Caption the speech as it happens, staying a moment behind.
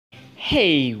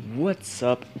Hey, what's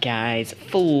up guys?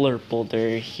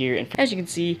 Flurpolder here, and as you can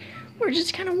see, we're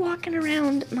just kind of walking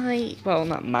around well,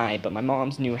 not but my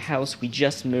mom's new house. We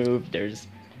just moved. There's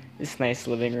this nice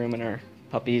living room, and our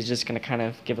puppy is just gonna kind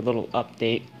of give a little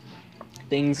update.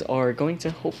 Things are going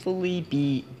to hopefully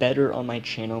be better on my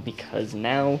channel because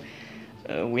now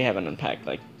we haven't unpacked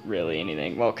really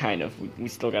anything. Well, kind of. We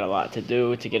still got a lot to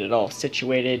do to get it all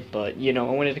situated, but I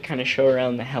wanted to kind of show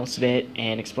around the house a bit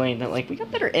and explain that we got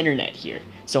better internet here.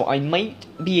 So I might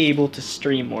be able to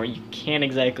stream more. You can't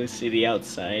exactly see the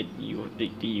outside, the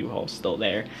U-Haul's still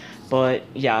there. But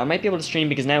yeah, I might be able to stream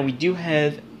because now we do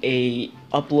have a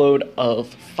upload of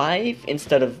 5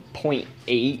 instead of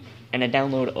 0.8 and a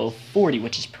download of 40,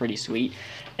 which is pretty sweet.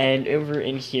 And over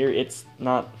in here, it's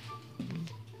not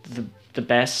the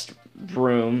best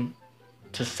room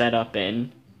to set up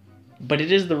in, but it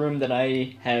is the room that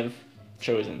I have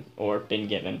chosen or been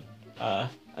given. I'm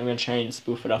gonna try and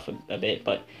spoof it up a bit,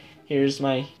 but here's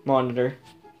my monitor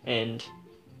and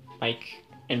mic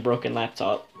and broken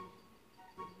laptop.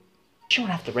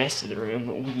 Showing off the rest of the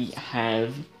room, we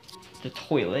have the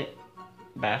toilet,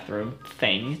 bathroom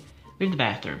thing. We have the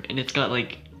bathroom, and it's got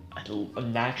a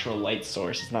natural light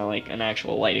source. It's not like an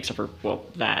actual light, except for, well,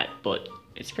 that, but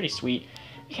it's pretty sweet.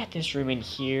 We got this room in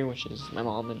here, which is my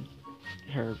mom and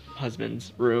her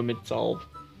husband's room. It's all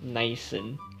nice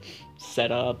and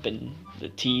set up, and the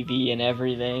TV and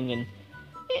everything, and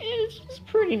it's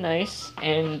pretty nice.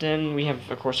 And then we have,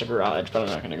 of course, a garage, but I'm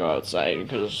not gonna go outside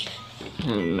because,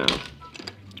 no.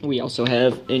 We also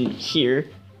have in here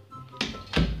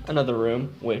another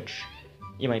room, which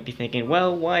you might be thinking,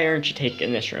 well, why aren't you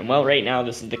taking this room? Well, right now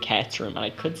this is the cat's room, and I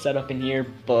could set up in here,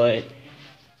 but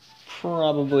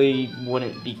probably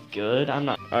wouldn't be good. I'm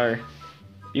not. Our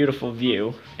beautiful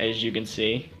view, as you can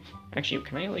see. Actually,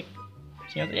 can I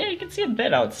see out there? Yeah, you can see a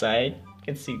bit outside. You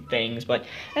can see things, but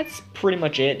that's pretty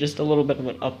much it. Just a little bit of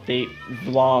an update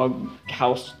vlog,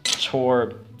 house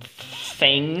tour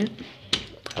thing.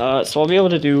 So I'll be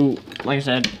able to do, like I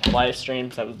said, live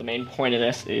streams. That was the main point of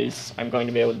this, is I'm going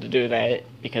to be able to do that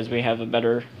because we have a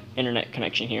better internet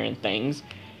connection here and things.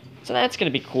 So that's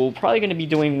going to be cool. Probably going to be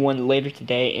doing one later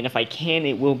today, and if I can,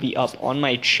 it will be up on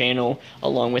my channel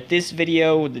along with this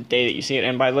video the day that you see it.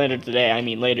 And by later today, I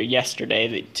mean later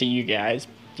yesterday to you guys.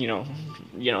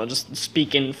 Just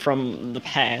speaking from the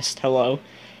past. Hello.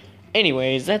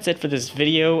 Anyways, that's it for this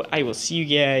video. I will see you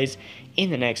guys in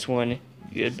the next one.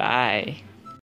 Goodbye.